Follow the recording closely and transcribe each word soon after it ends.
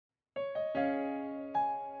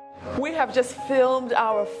We have just filmed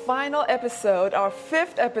our final episode, our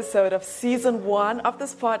 5th episode of season 1 of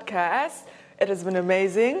this podcast. It has been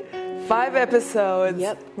amazing. 5 episodes.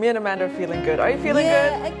 Yep. Me and Amanda are feeling good. Are you feeling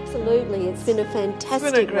good? Yeah, absolutely. It's been a fantastic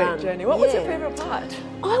It's been a great run. journey. What was your favourite part?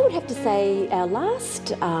 I would have to say our last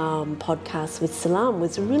podcast with Salam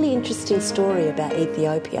was a really interesting story about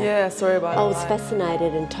Ethiopia. Yeah, sorry about I was that.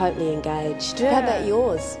 fascinated and totally engaged. Yeah. How about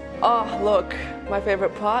yours? Oh, look, my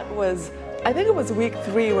favourite part was, I think it was week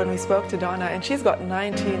 3 when we spoke to Donna, and she's got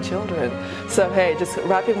 19 children. So, hey, just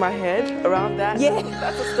wrapping my head around that, Yeah.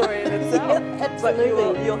 that's a story in itself. Yeah,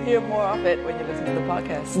 absolutely. But you'll hear more of it when you listen to the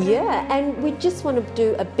podcast. Yeah, and we just want to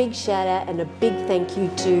do a big shout out and a big thank you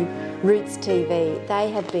to Roots TV. They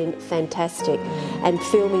have been fantastic and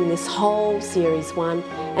filming this whole series 1,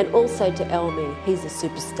 and also to Elmi. He's a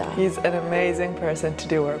superstar. He's an amazing person to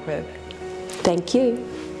do work with. Thank you.